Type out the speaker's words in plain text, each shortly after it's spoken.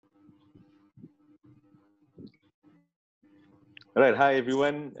All right, hi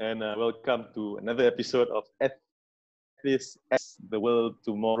everyone, and welcome to another episode of Ethics as the World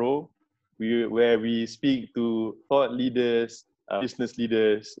Tomorrow, where we speak to thought leaders, business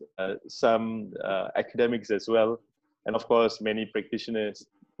leaders, some academics as well, and of course, many practitioners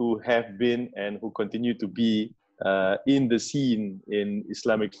who have been and who continue to be in the scene in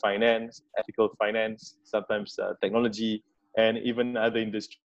Islamic finance, ethical finance, sometimes technology, and even other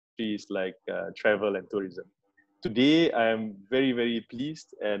industries like travel and tourism. Today, I'm very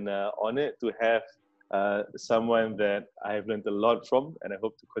pleased and honored to have someone that I have learned a lot from, and I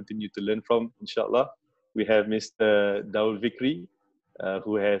hope to continue to learn from, inshallah. We have Mr. Daul Vikri,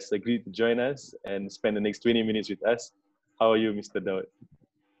 who has agreed to join us and spend the next 20 minutes with us. How are you, Mr. Daul?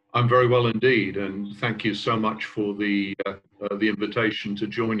 I'm very well indeed, and thank you so much for the invitation to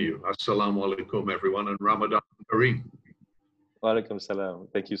join you. Assalamu alaikum, everyone, and Ramadan Kareem. Walaikum salam.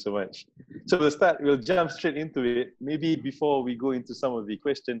 Thank you so much. So we'll start, we'll jump straight into it. Maybe before we go into some of the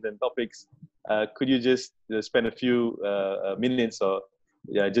questions and topics, could you just spend a few minutes or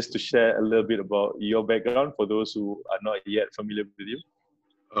just to share a little bit about your background for those who are not yet familiar with you?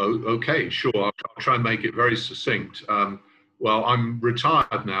 Oh, okay, sure. I'll try and make it very succinct. Well, I'm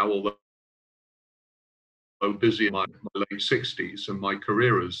retired now, although busy in my late 60s, and my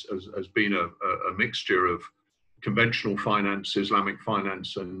career has been a mixture of conventional finance, Islamic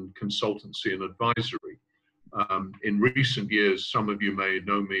finance, and consultancy and advisory. In recent years, some of you may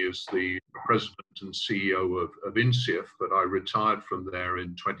know me as the president and CEO of INSIF, but I retired from there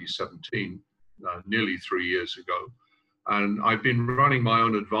in 2017, nearly 3 years ago. And I've been running my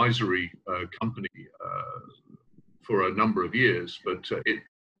own advisory company for a number of years, but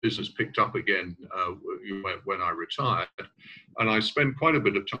business picked up again when I retired. And I spend quite a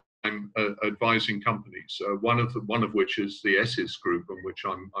bit of time advising companies, one of which is the ESIS Group, in which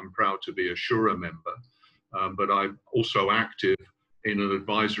I'm proud to be a Shura member. But I'm also active in an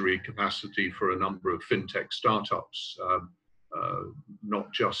advisory capacity for a number of fintech startups,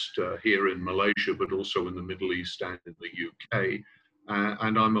 not just here in Malaysia, but also in the Middle East and in the UK.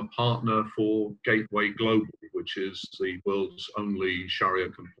 And I'm a partner for Gateway Global, which is the world's only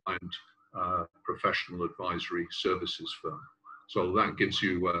Sharia-compliant professional advisory services firm. So that gives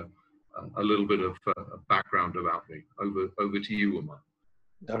you a little bit of background about me. Over to you, Umar.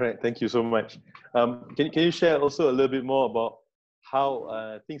 All right, thank you so much. Can you share also a little bit more about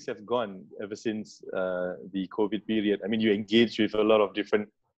how things have gone ever since the COVID period? I mean, you engaged with a lot of different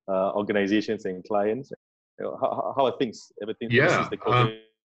organizations and clients. How are things ever since the COVID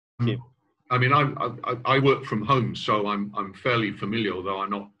came? I mean, I work from home, so I'm fairly familiar, although I'm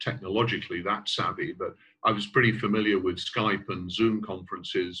not technologically that savvy, but I was pretty familiar with Skype and Zoom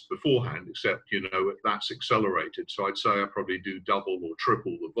conferences beforehand, except, that's accelerated. So I'd say I probably do double or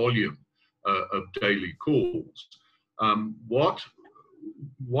triple the volume of daily calls.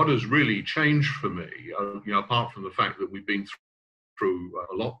 What has really changed for me, apart from the fact that we've been through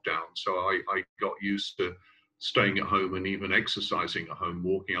a lockdown, so I got used to staying at home and even exercising at home,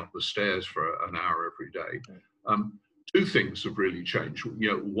 walking up the stairs for an hour every day. Two things have really changed.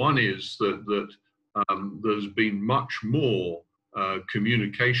 One is that there's been much more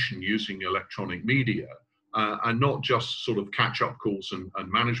communication using electronic media, and not just sort of catch-up calls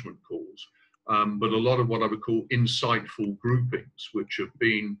and management calls, but a lot of what I would call insightful groupings, which have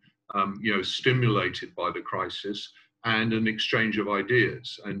been stimulated by the crisis, and an exchange of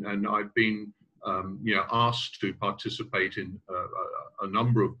ideas. And I've been asked to participate in a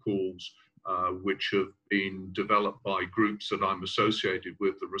number of calls which have been developed by groups that I'm associated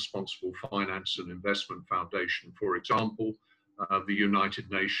with, the Responsible Finance and Investment Foundation, for example, the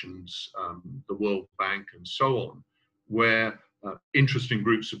United Nations, the World Bank, and so on, where interesting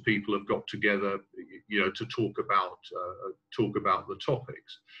groups of people have got together, to talk about the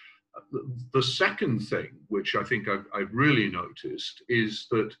topics. The second thing, which I think I've really noticed, is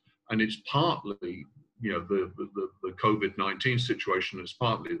that, and it's partly, the COVID-19 situation is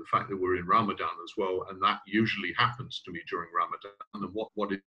partly the fact that we're in Ramadan as well, and that usually happens to me during Ramadan. And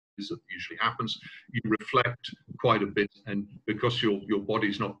what it is that usually happens, you reflect quite a bit, and because your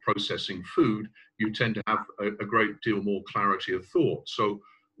body's not processing food, you tend to have a great deal more clarity of thought. So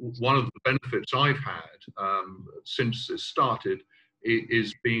one of the benefits I've had since this started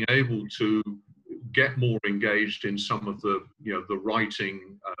is being able to get more engaged in some of the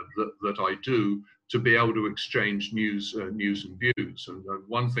writing that I do, to be able to exchange news and views. And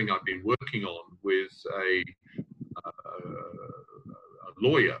one thing I've been working on with a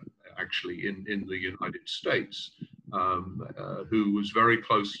lawyer, actually, in the United States, who was very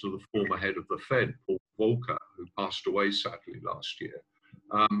close to the former head of the Fed, Paul Volcker, who passed away sadly last year.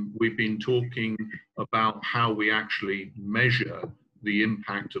 We've been talking about how we actually measure the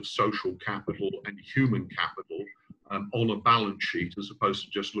impact of social capital and human capital on a balance sheet, as opposed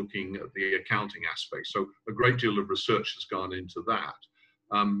to just looking at the accounting aspect. So a great deal of research has gone into that.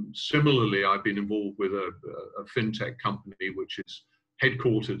 Similarly, I've been involved with a fintech company which is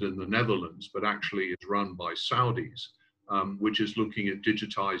headquartered in the Netherlands, but actually is run by Saudis, which is looking at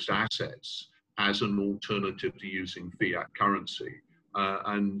digitized assets as an alternative to using fiat currency.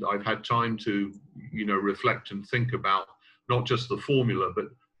 And I've had time to, reflect and think about not just the formula, but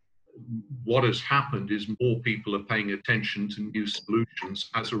what has happened is more people are paying attention to new solutions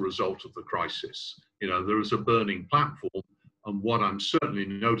as a result of the crisis. There is a burning platform, and what I'm certainly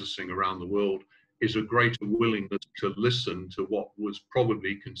noticing around the world is a greater willingness to listen to what was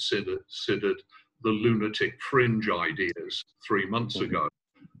probably considered the lunatic fringe ideas 3 months ago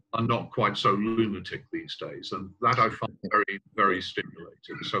are not quite so lunatic these days. And that I find very, very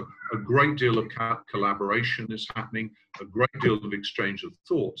stimulating. So a great deal of collaboration is happening, a great deal of exchange of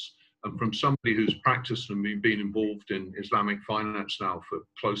thoughts. And from somebody who's practiced and been involved in Islamic finance now for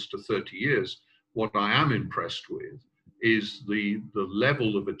close to 30 years, what I am impressed with is the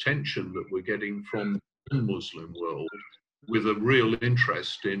level of attention that we're getting from the Muslim world, with a real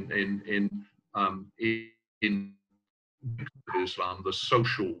interest in Islam, the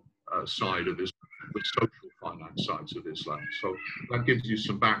social side of Islam, the social finance sides of Islam. So that gives you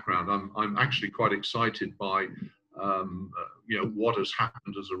some background. I'm actually quite excited by what has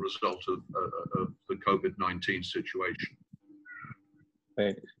happened as a result of the COVID-19 situation.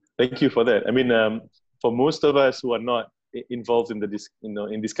 Right. Thank you for that. I mean, for most of us who are not involved in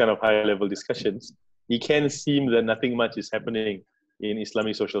in this kind of high-level discussions, it can seem that nothing much is happening in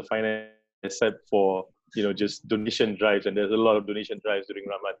Islamic social finance except for just donation drives, and there's a lot of donation drives during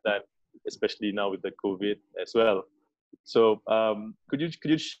Ramadan, especially now with the COVID as well. So could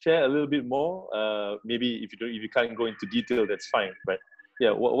you share a little bit more? Maybe if you can't go into detail, that's fine. But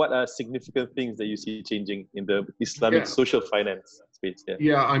yeah, what are significant things that you see changing in the Islamic social finance space?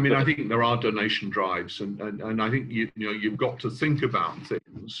 Yeah, I mean, I think there are donation drives, and I think you've got to think about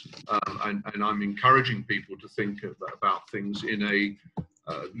things, and I'm encouraging people to think about things in a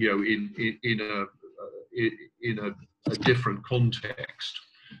in a different context.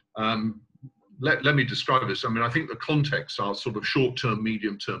 Let me describe this. I mean, I think the contexts are sort of short-term,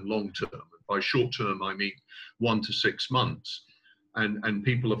 medium-term, long-term. By short-term, I mean 1 to 6 months. And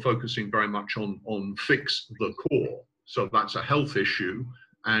people are focusing very much on fix the core. So that's a health issue.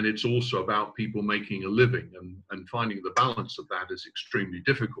 And it's also about people making a living, and finding the balance of that is extremely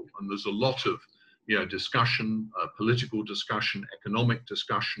difficult. And there's a lot of discussion, political discussion, economic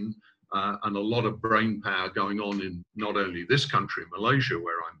discussion, and a lot of brain power going on in not only this country, Malaysia,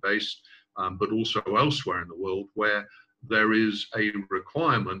 where I'm based, but also elsewhere in the world, where there is a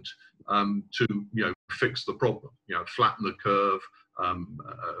requirement to fix the problem, flatten the curve,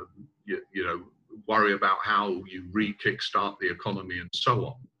 worry about how you re-kickstart the economy and so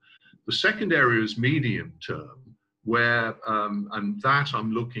on. The second area is medium term, where and that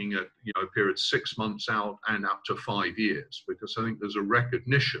I'm looking at a period 6 months out and up to 5 years, because I think there's a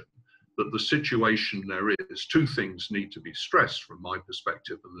recognition that the situation there is, two things need to be stressed from my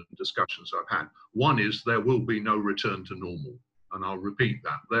perspective and the discussions I've had. One is there will be no return to normal. And I'll repeat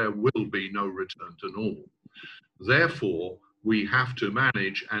that, there will be no return to normal. Therefore, we have to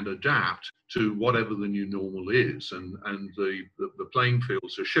manage and adapt to whatever the new normal is, and the playing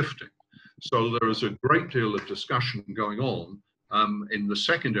fields are shifting. So there is a great deal of discussion going on in the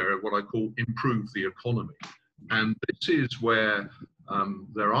second area, what I call improve the economy. And this is where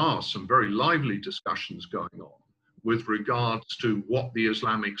there are some very lively discussions going on with regards to what the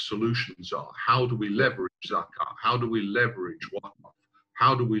Islamic solutions are. How do we leverage zakah? How do we leverage waqf?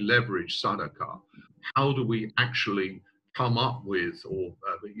 How do we leverage sadaqah? How do we actually come up with or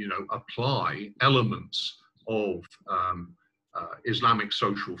apply elements of Islamic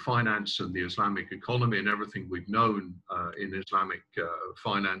social finance and the Islamic economy and everything we've known in Islamic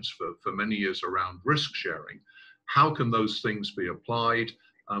finance for many years around risk sharing? How can those things be applied?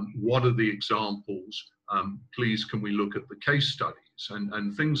 What are the examples? Please, can we look at the case studies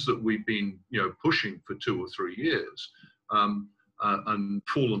and things that we've been pushing for 2 or 3 years and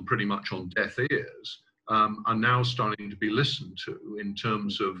fallen pretty much on deaf ears, are now starting to be listened to in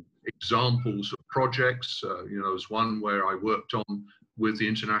terms of examples of projects. There's one where I worked on with the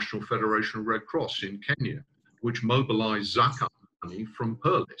International Federation of Red Cross in Kenya, which mobilized zakat money from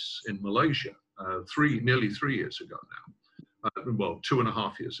Perlis in Malaysia nearly 3 years ago now, well,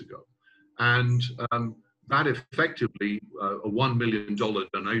 2.5 years ago. And that effectively, a $1 million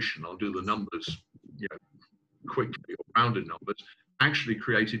donation, I'll do the numbers quickly, or rounded numbers, actually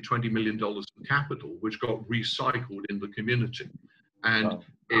created $20 million of capital, which got recycled in the community. And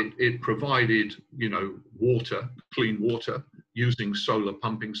it provided, water, clean water, using solar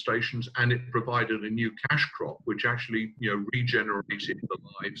pumping stations, and it provided a new cash crop, which actually, regenerated the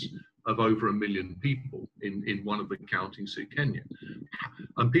lives of over 1 million people in one of the counties in Kenya.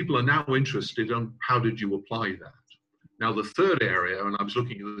 And people are now interested in how did you apply that? Now, the third area, and I was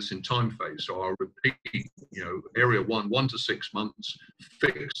looking at this in time phase, so I'll repeat, area 1 to 6 months,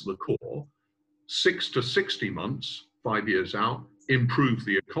 fix the core, 6 to 60 months, 5 years out, improve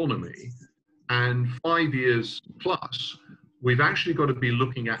the economy, and 5 years plus, we've actually got to be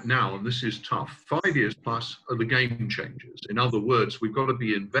looking at now, and this is tough, 5 years plus are the game changers. In other words, we've got to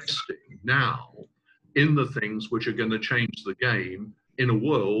be investing now in the things which are going to change the game in a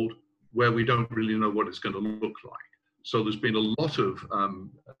world where we don't really know what it's going to look like. So there's been a lot of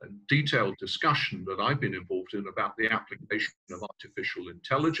detailed discussion that I've been involved in about the application of artificial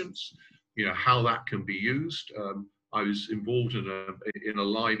intelligence, how that can be used. I was involved in a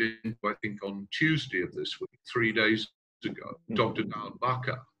live interview, I think on Tuesday of this week, 3 days ago, Dr. Dal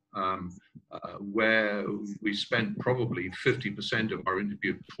Baka, where we spent probably 50% of our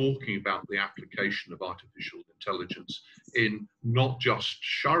interview talking about the application of artificial intelligence in not just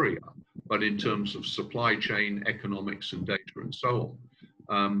Sharia, but in terms of supply chain, economics, and data, and so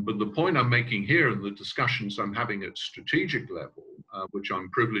on. But the point I'm making here, and the discussions I'm having at strategic level, which I'm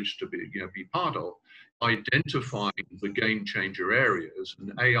privileged to be part of, identifying the game changer areas,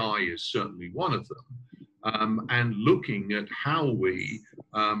 and AI is certainly one of them, and looking at how we,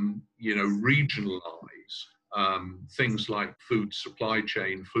 regionalize things like food supply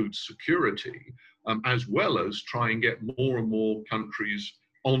chain, food security, as well as try and get more and more countries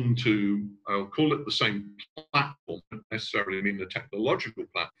onto, I'll call it the same platform, not necessarily mean the technological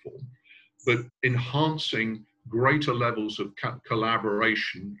platform, but enhancing greater levels of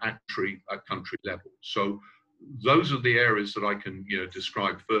collaboration at country level. So those are the areas that I can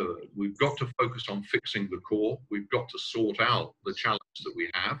describe further. We've got to focus on fixing the core. We've got to sort out the challenge that we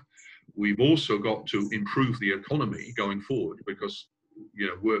have. We've also got to improve the economy going forward, because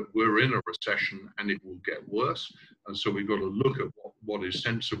we're in a recession and it will get worse. And so we've got to look at what is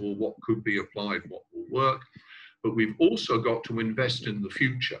sensible, what could be applied, what will work. But we've also got to invest in the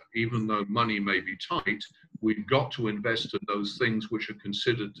future. Even though money may be tight, we've got to invest in those things which are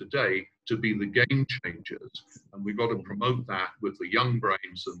considered today to be the game changers. And we've got to promote that with the young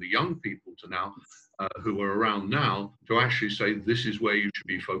brains and the young people who are around now, to actually say, this is where you should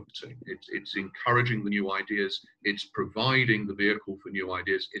be focusing. It's encouraging the new ideas. It's providing the vehicle for new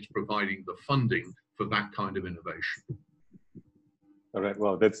ideas. It's providing the funding for that kind of innovation. All right.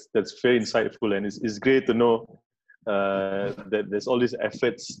 Wow, that's very insightful, and it's great to know that there's all these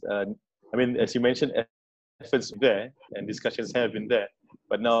efforts. I mean, as you mentioned, efforts there and discussions have been there,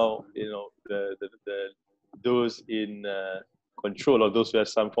 but now those in control, or those who have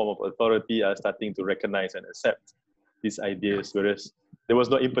some form of authority, are starting to recognize and accept these ideas, whereas there was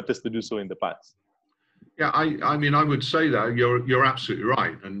no impetus to do so in the past. Yeah, I mean, I would say that you're absolutely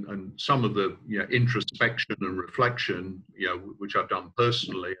right, and some of the introspection and reflection, which I've done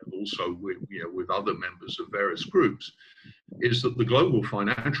personally, and also with other members of various groups, is that the global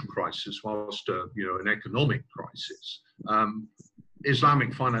financial crisis, whilst an economic crisis,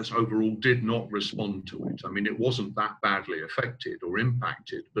 Islamic finance overall did not respond to it. I mean, it wasn't that badly affected or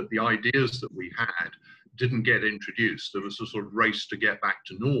impacted, but the ideas that we had didn't get introduced. There was a sort of race to get back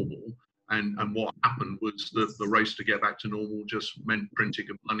to normal. And what happened was that the race to get back to normal just meant printing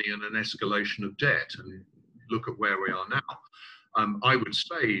of money and an escalation of debt. And look at where we are now. I would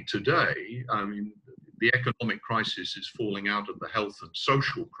say today, I mean, the economic crisis is falling out of the health and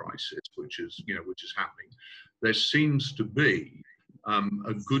social crisis, which is happening. There seems to be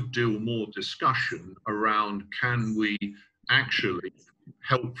a good deal more discussion around, can we actually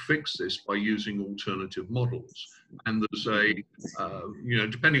help fix this by using alternative models? And there's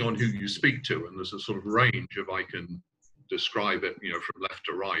depending on who you speak to, and there's a sort of range, if I can describe it, from left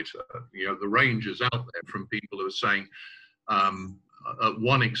to right, the range is out there from people who are saying, at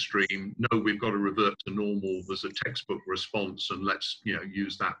one extreme, no, we've got to revert to normal. There's a textbook response, and let's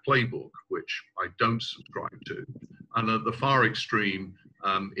use that playbook, which I don't subscribe to. And at the far extreme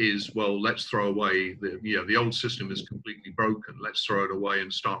is, well, let's throw away the old system is completely broken. Let's throw it away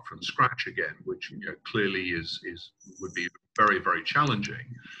and start from scratch again, which clearly would be very, very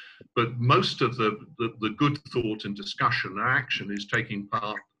challenging. But most of the good thought and discussion and action is taking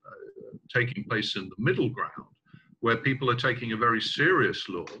place in the middle ground, where people are taking a very serious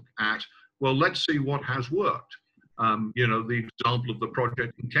look at, well, let's see what has worked. You know, the example of the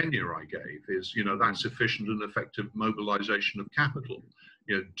project in Kenya I gave is, you know, that's efficient and effective mobilization of capital.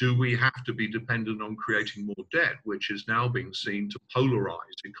 You know, do we have to be dependent on creating more debt, which is now being seen to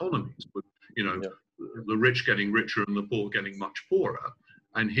polarize economies, with, you know, the rich getting richer and the poor getting much poorer?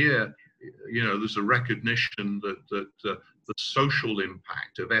 And here, you know, there's a recognition that the social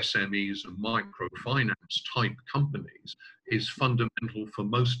impact of SMEs and microfinance type companies is fundamental for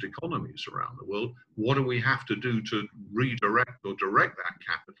most economies around the world. What do we have to do to redirect or direct that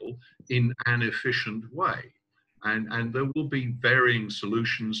capital in an efficient way? And there will be varying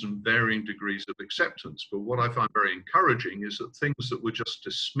solutions and varying degrees of acceptance. But what I find very encouraging is that things that were just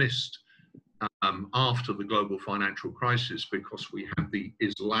dismissed after the global financial crisis, because we had the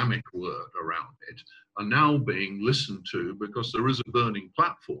Islamic word around it, are now being listened to because there is a burning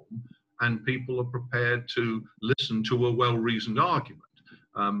platform and people are prepared to listen to a well-reasoned argument.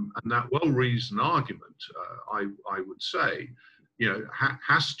 And that well-reasoned argument, I would say, you know,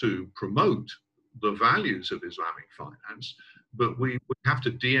 has to promote the values of Islamic finance, but we have to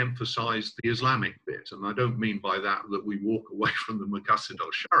de-emphasize the Islamic bit. And I don't mean by that we walk away from the Maqasid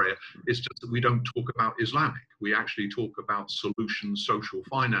al-Sharia. It's just that we don't talk about Islamic. We actually talk about solutions, social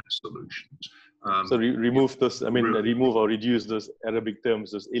finance solutions. So remove those, I mean, remove or reduce those Arabic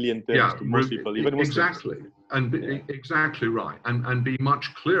terms, those alien terms to most people, even Muslims. Exactly, and exactly right. And be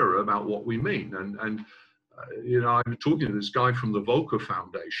much clearer about what we mean. And you know, I was talking to this guy from the Volcker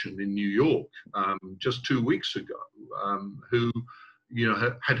Foundation in New York just 2 weeks ago, who, you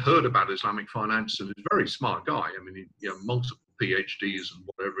know, had heard about Islamic finance and is a very smart guy. I mean, he, you know, multiple PhDs and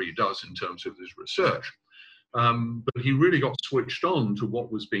whatever he does in terms of his research. But he really got switched on to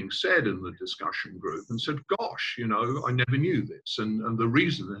what was being said in the discussion group and said, gosh, you know, I never knew this. And the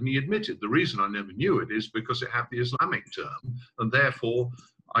reason, and he admitted, the reason I never knew it is because it had the Islamic term, and therefore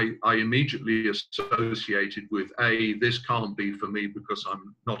I immediately associated with A, this can't be for me because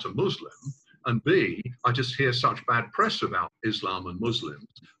I'm not a Muslim, and B, I just hear such bad press about Islam and Muslims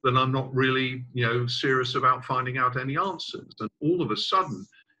that I'm not really, you know, serious about finding out any answers. And all of a sudden,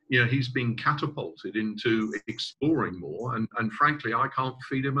 you know, he's being catapulted into exploring more, and frankly, I can't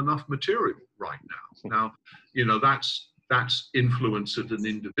feed him enough material right now. Now, you know, that's influence at an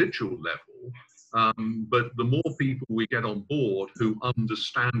individual level. But the more people we get on board who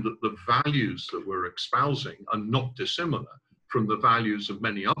understand that the values that we're espousing are not dissimilar from the values of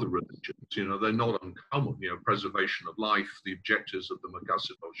many other religions, you know, they're not uncommon, you know, preservation of life, the objectives of the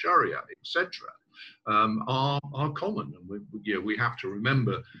Maqasid al-Sharia, etc., are common. And we have to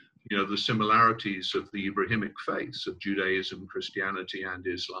remember, you know, the similarities of the Abrahamic faiths of Judaism, Christianity, and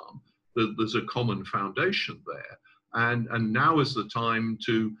Islam. There's a common foundation there. And now is the time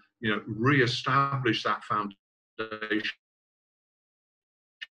to, you know, re-establish that foundation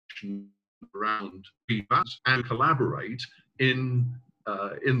around events and collaborate in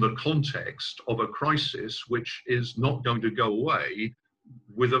the context of a crisis which is not going to go away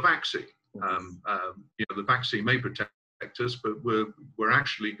with a vaccine. You know, the vaccine may protect us, but we're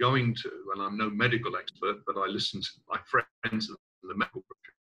actually going to, and I'm no medical expert, but I listen to my friends in the medical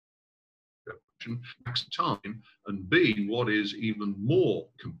time. And B, what is even more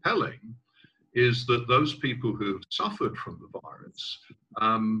compelling is that those people who have suffered from the virus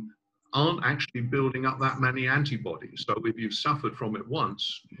aren't actually building up that many antibodies. So if you've suffered from it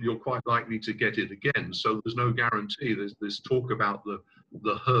once, you're quite likely to get it again. So there's no guarantee. There's this talk about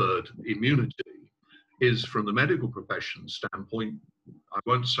the herd immunity is, from the medical profession standpoint, I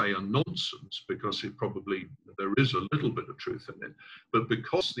won't say a nonsense, because there is a little bit of truth in it, but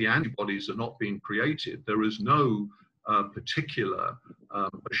because the antibodies are not being created, there is no particular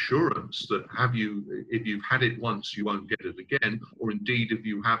assurance that if you've had it once, you won't get it again, or indeed if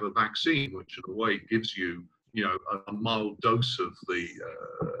you have a vaccine, which in a way gives you, you know, a mild dose of the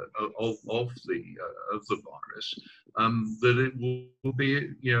virus, that it will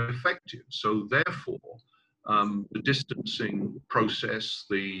be, you know, effective. So therefore, the distancing process,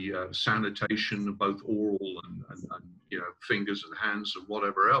 the sanitation of both oral and you know, fingers and hands and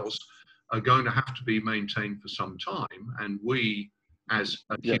whatever else, are going to have to be maintained for some time, and we as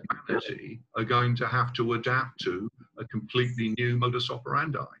a humanity are going to have to adapt to a completely new modus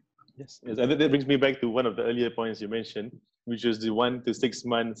operandi. Yes, and that brings me back to one of the earlier points you mentioned, which was the 1 to 6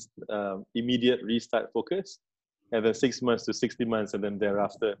 months immediate restart focus, and then 6 months to 60 months, and then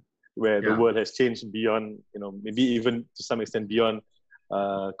thereafter, where the world has changed beyond, you know, maybe even to some extent beyond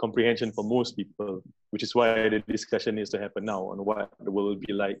comprehension for most people, which is why the discussion needs to happen now on what the world will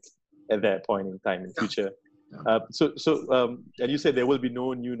be like at that point in time in future. And you said there will be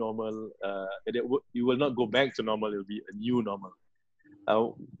no new normal, you will not go back to normal, it will be a new normal.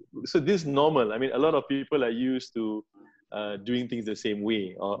 so this normal, I mean, a lot of people are used to doing things the same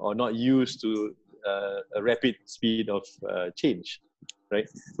way, or not used to a rapid speed of change, right?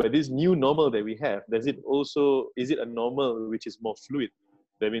 But this new normal that we have, is it a normal which is more fluid?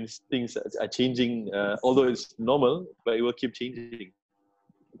 That means things are changing, although it's normal, but it will keep changing.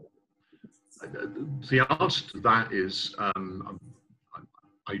 The answer to that is,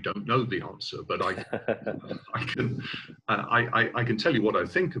 I don't know the answer, but I can tell you what I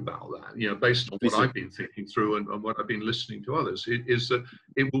think about that. You know, based on what I've been thinking through and what I've been listening to others, is that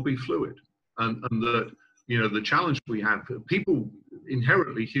it will be fluid, and that, you know, the challenge we have, people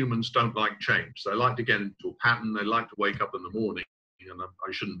inherently, humans don't like change. They like to get into a pattern. They like to wake up in the morning. And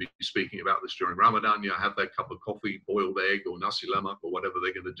I shouldn't be speaking about this during Ramadan. You know, have their cup of coffee, boiled egg, or nasi lemak, or whatever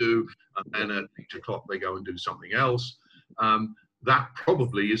they're going to do, and then at 8 o'clock they go and do something else. That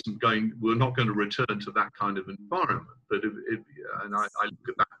probably we're not going to return to that kind of environment. But and I look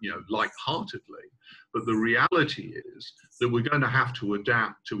at that, you know, lightheartedly. But the reality is that we're going to have to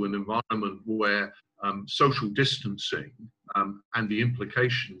adapt to an environment where social distancing and the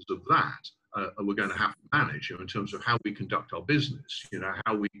implications of that we're going to have to manage, you know, in terms of how we conduct our business. You know,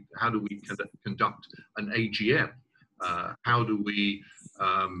 how do we conduct an AGM? How do we,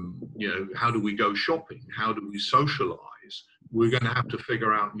 you know, how do we go shopping? How do we socialize? We're going to have to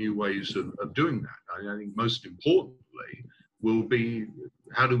figure out new ways of doing that. I think most importantly will be,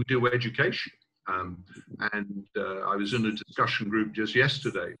 how do we do education? And I was in a discussion group just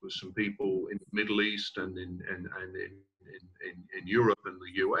yesterday with some people in the Middle East and in Europe and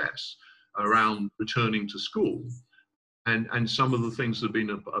the US around returning to school. And some of the things that have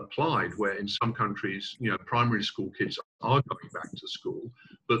been applied, where in some countries, you know, primary school kids are going back to school,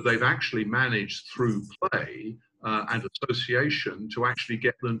 but they've actually managed through play and association to actually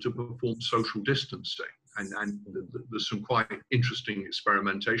get them to perform social distancing. And there's some quite interesting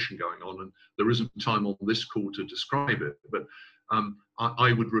experimentation going on, and there isn't time on this call to describe it, but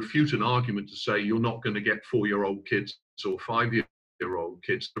I would refute an argument to say you're not going to get 4-year-old kids or 5-year-old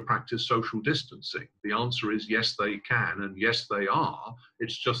kids to practice social distancing. The answer is yes, they can, and yes, they are.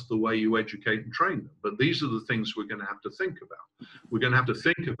 It's just the way you educate and train them. But these are the things we're going to have to think about. We're going to have to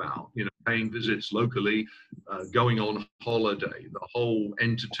think about, you know, paying visits locally, going on holiday, the whole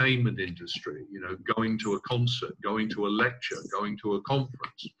entertainment industry, you know, going to a concert, going to a lecture, going to a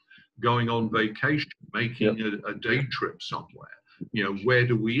conference, going on vacation, making a day trip somewhere. You know, where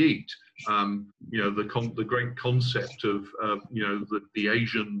do we eat? You know, the great concept of you know, the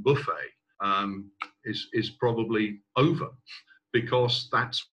Asian buffet is probably over, because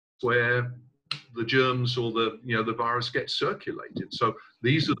that's where the germs or the, you know, the virus gets circulated. So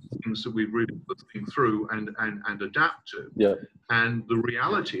these are the things that we've really got to think through and adapt to. Yeah. And the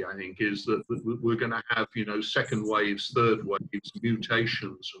reality, I think, is that we're going to have, you know, second waves, third waves,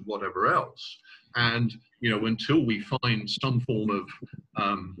 mutations, and whatever else. And, you know, until we find some form of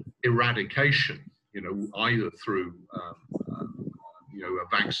eradication, you know, either through, you know,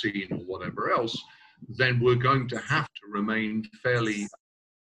 a vaccine or whatever else, then we're going to have to remain fairly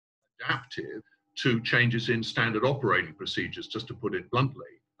adaptive to changes in standard operating procedures, just to put it bluntly,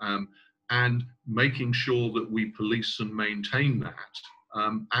 and making sure that we police and maintain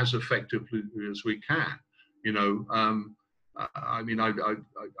that as effectively as we can. You know, I mean, I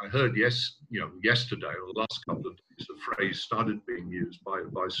heard yesterday or the last couple of days, a phrase started being used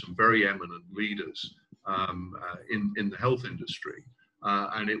by some very eminent leaders in the health industry,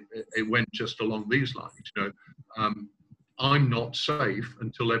 and it went just along these lines. You know, I'm not safe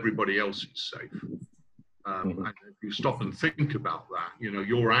until everybody else is safe. And if you stop and think about that, you know,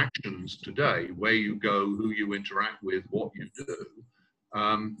 your actions today, where you go, who you interact with, what you do,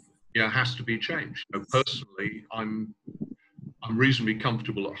 you know, has to be changed. You know, personally, I'm reasonably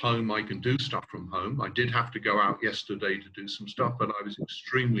comfortable at home. I can do stuff from home. I did have to go out yesterday to do some stuff, but I was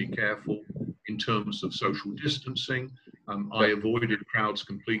extremely careful in terms of social distancing. I avoided crowds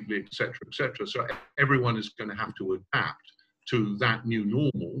completely, etc., etc. So everyone is going to have to adapt to that new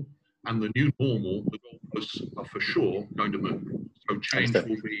normal, and the new normal, the goalposts are for sure going to move. So change will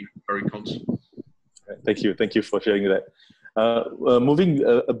be very constant. Thank you for sharing that. Moving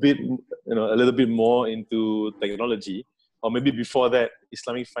a bit, you know, a little bit more into technology, or maybe before that,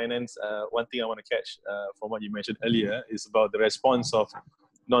 Islamic finance. One thing I want to catch from what you mentioned earlier is about the response of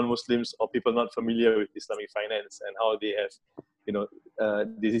non-Muslims or people not familiar with Islamic finance, and how they have, you know,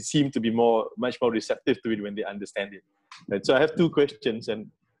 they seem to be much more receptive to it when they understand it. Right? So I have two questions, and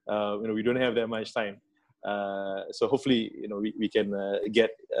you know, we don't have that much time, so hopefully, you know, we can get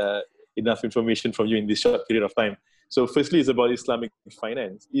enough information from you in this short period of time. So firstly, it's about Islamic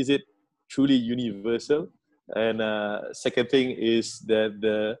finance. Is it truly universal? And second thing is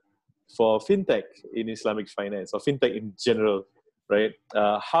that for fintech in Islamic finance or fintech in general, right?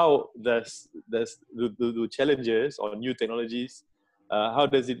 How does the challenges or new technologies, how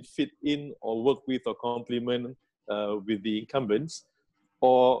does it fit in or work with or complement with the incumbents,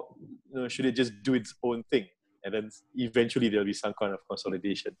 or should it just do its own thing and then eventually there'll be some kind of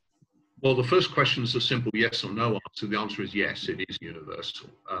consolidation? Well, the first question is a simple yes or no answer. The answer is yes, it is universal,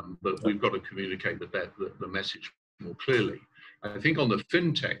 but we've got to communicate the message more clearly. I think on the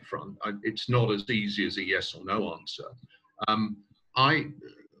fintech front, it's not as easy as a yes or no answer.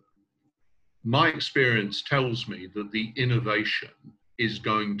 My experience tells me that the innovation is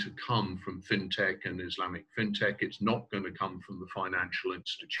going to come from fintech and Islamic fintech. It's not going to come from the financial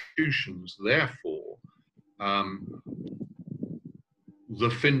institutions. Therefore, the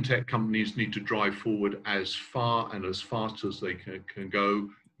fintech companies need to drive forward as far and as fast as they can go,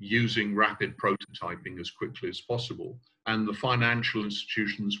 using rapid prototyping as quickly as possible. And the financial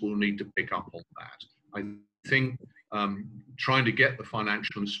institutions will need to pick up on that. I think trying to get the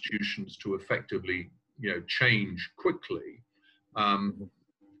financial institutions to effectively, change quickly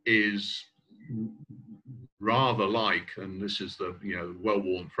is rather like, and this is the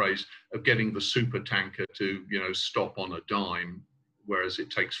well-worn phrase, of getting the super tanker to stop on a dime, whereas it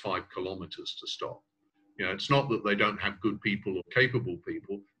takes 5 kilometers to stop. It's not that they don't have good people or capable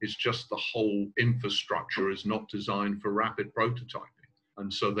people, it's just the whole infrastructure is not designed for rapid prototyping.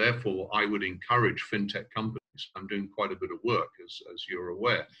 And so therefore I would encourage fintech companies. I'm doing quite a bit of work, as you're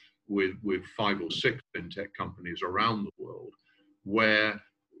aware, with 5 or 6 fintech companies around the world, where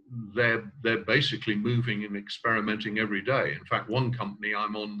they're basically moving and experimenting every day. In fact, one company,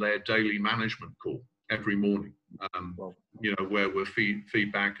 I'm on their daily management call every morning, where we're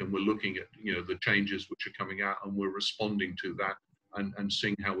feedback and we're looking at the changes which are coming out, and we're responding to that and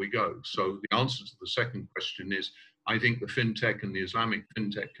seeing how we go. So the answer to the second question is, I think the fintech and the Islamic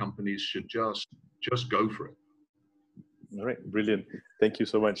fintech companies should just go for it. All right, brilliant. Thank you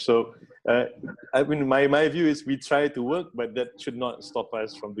so much. So, I mean, my view is we try to work, but that should not stop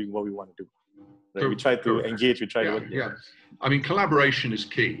us from doing what we want to do. Right? We try to engage, we try to work. Yeah. I mean, collaboration is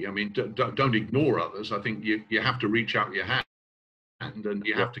key. I mean, don't ignore others. I think you have to reach out your hand and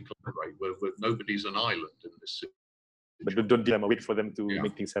you have to collaborate. Where nobody's an island in this situation. But don't wait for them to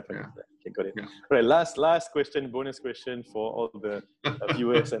make things happen. Yeah. Okay, got it. Yeah. All right, last question, bonus question for all the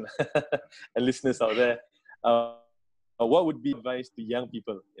viewers and and listeners out there. What would be advice to young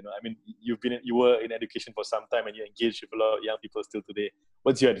people? I mean, you were in education for some time and you engage with a lot of young people still today.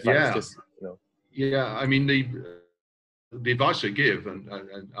 What's your advice? Yeah. I mean, the advice I give, and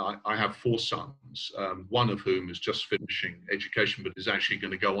I have 4 sons, one of whom is just finishing education, but is actually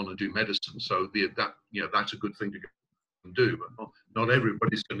going to go on and do medicine. So that's a good thing to go and do, but not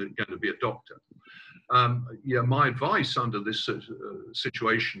everybody's going to be a doctor. My advice under this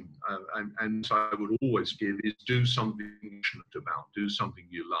situation, and I would always give, is do something you're passionate about, do something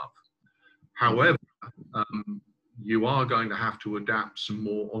you love. However, you are going to have to adapt some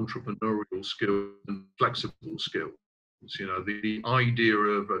more entrepreneurial skills and flexible skills. The idea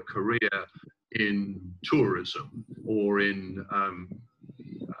of a career in tourism or in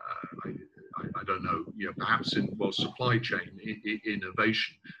I don't know, perhaps in supply chain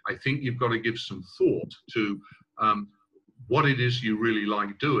innovation. I think you've got to give some thought to what it is you really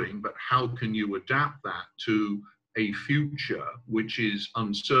like doing, but how can you adapt that to a future which is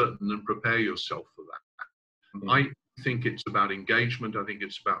uncertain and prepare yourself for that. I think it's about engagement. I think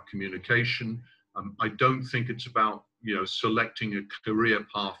it's about communication. I don't think it's about selecting a career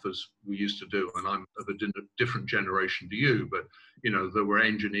path as we used to do. And I'm of a different generation to you, but there were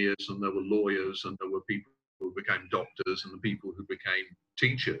engineers and there were lawyers and there were people who became doctors and the people who became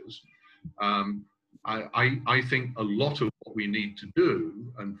teachers. I think a lot of what we need to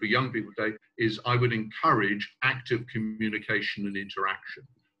do, and for young people today, is I would encourage active communication and interaction,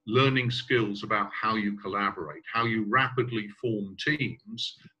 learning skills about how you collaborate, how you rapidly form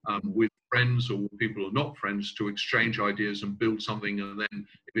teams with friends or people who are not friends to exchange ideas and build something, and then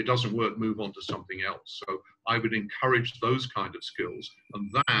if it doesn't work, move on to something else. So I would encourage those kind of skills,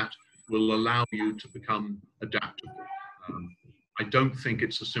 and that will allow you to become adaptable. I don't think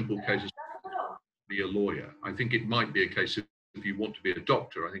it's a simple case as be a lawyer. I think it might be a case if you want to be a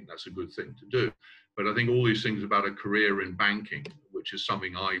doctor, I think that's a good thing to do. But I think all these things about a career in banking, which is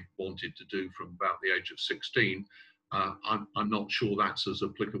something I wanted to do from about the age of 16, I'm not sure that's as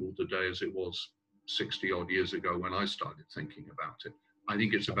applicable today as it was 60 odd years ago when I started thinking about it. I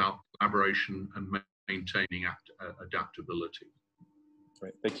think it's about collaboration and maintaining adaptability.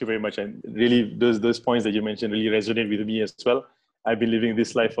 Right. Thank you very much. And really, those points that you mentioned really resonate with me as well. I've been living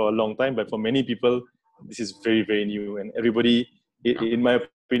this life for a long time, but for many people, this is very, very new, and everybody, in my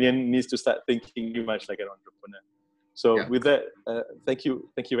opinion, needs to start thinking very much like an entrepreneur. So with that, thank you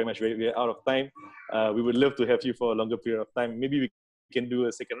very much. We're out of time. We would love to have you for a longer period of time. Maybe we can do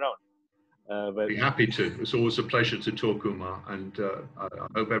a second round. But be happy to. It's always a pleasure to talk, Umar, and I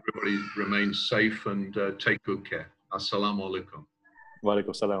hope everybody remains safe and take good care. Assalamu alaikum. Wa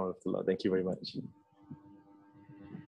alaikum salam wa rahmatullah. Thank you very much.